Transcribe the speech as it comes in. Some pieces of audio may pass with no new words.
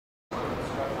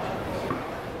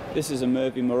This is a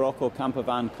Murvi Morocco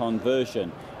campervan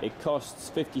conversion. It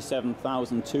costs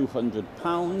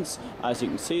 £57,200. As you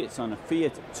can see, it's on a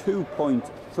Fiat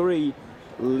 2.3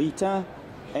 litre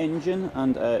engine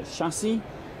and a chassis.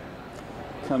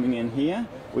 Coming in here,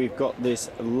 we've got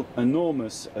this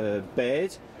enormous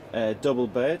bed, double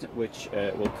bed, which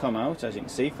will come out, as you can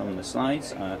see from the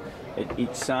slides, at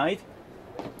each side.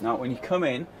 Now when you come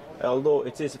in, although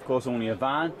it is of course only a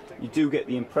van, you do get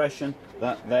the impression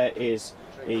that there is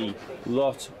a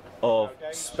lot of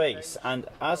space. And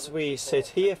as we sit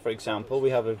here, for example, we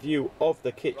have a view of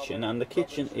the kitchen, and the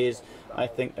kitchen is, I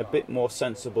think, a bit more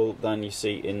sensible than you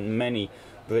see in many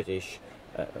British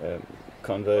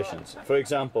conversions. For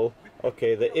example,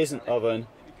 okay, there is an oven,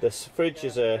 the fridge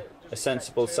is a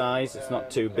sensible size, it's not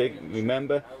too big.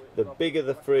 Remember, the bigger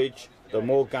the fridge, the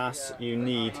more gas you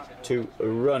need to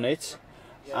run it,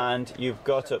 and you've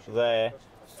got up there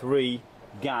 3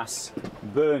 gas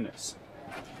burners.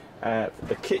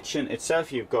 The kitchen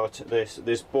itself, you've got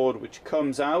this board which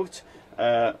comes out,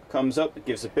 comes up, it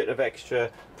gives a bit of extra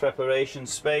preparation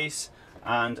space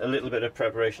and a little bit of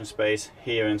preparation space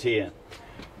here and here.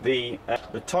 The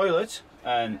toilet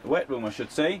and wet room, I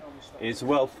should say, is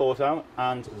well thought out,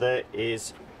 and there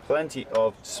is plenty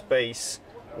of space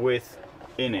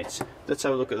within it. Let's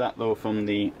have a look at that though from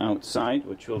the outside,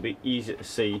 which will be easier to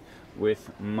see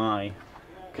with my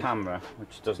camera,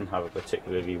 which doesn't have a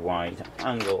particularly wide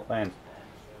angle. And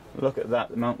look at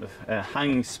that amount of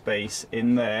hanging space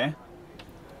in there,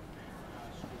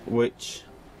 which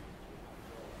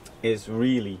is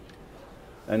really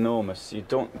enormous. You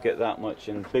don't get that much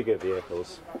in bigger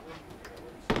vehicles.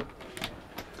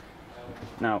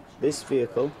 Now this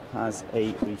vehicle has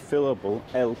a refillable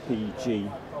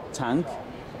LPG tank,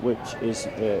 which is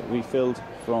refilled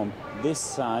from this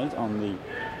side on the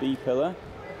B pillar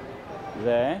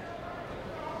there.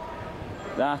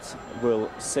 That will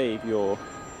save your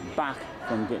back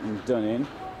from getting done in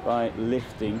by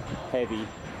lifting heavy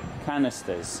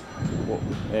canisters.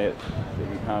 We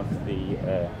have the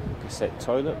cassette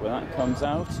toilet where that comes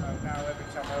out,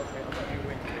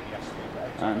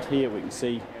 and here we can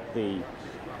see the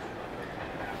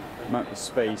amount of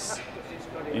space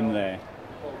in there,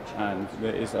 and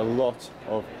there is a lot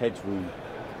of headroom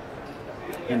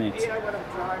in it.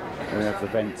 We have the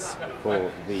vents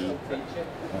for the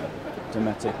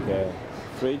domestic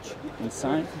fridge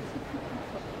inside.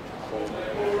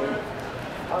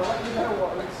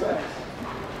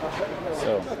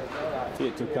 So,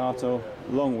 Fiat Ducato,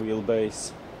 long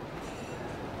wheelbase,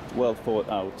 well thought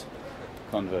out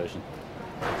conversion.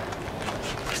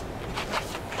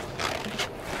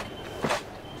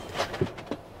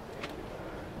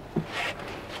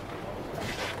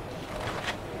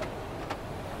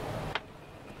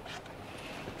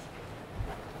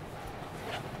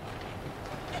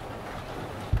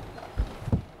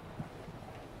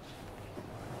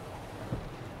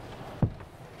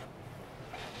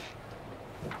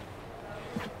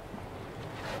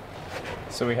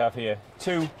 So we have here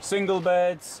 2 single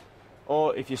beds,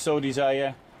 or if you so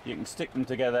desire, you can stick them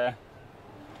together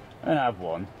and have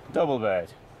 1 double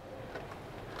bed.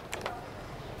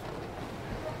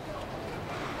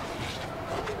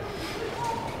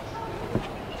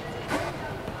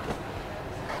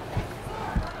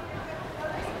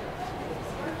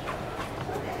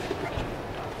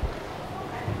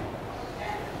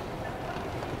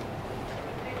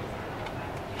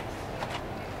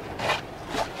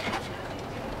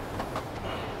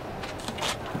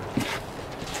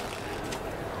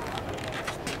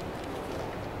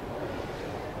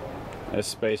 There's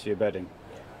space for your bedding.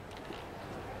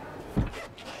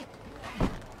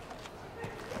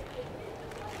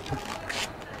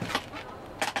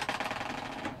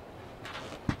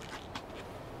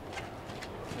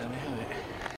 There we have it.